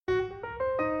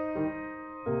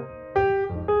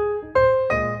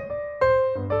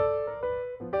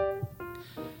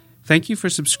Thank you for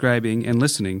subscribing and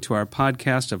listening to our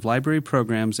podcast of library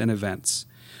programs and events.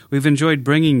 We've enjoyed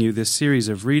bringing you this series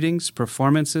of readings,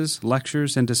 performances,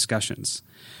 lectures, and discussions.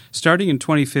 Starting in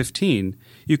 2015,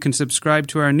 you can subscribe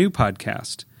to our new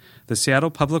podcast, the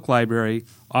Seattle Public Library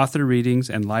Author Readings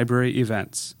and Library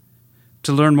Events.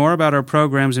 To learn more about our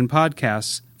programs and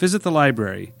podcasts, visit the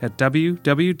library at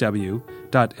www.spl.org.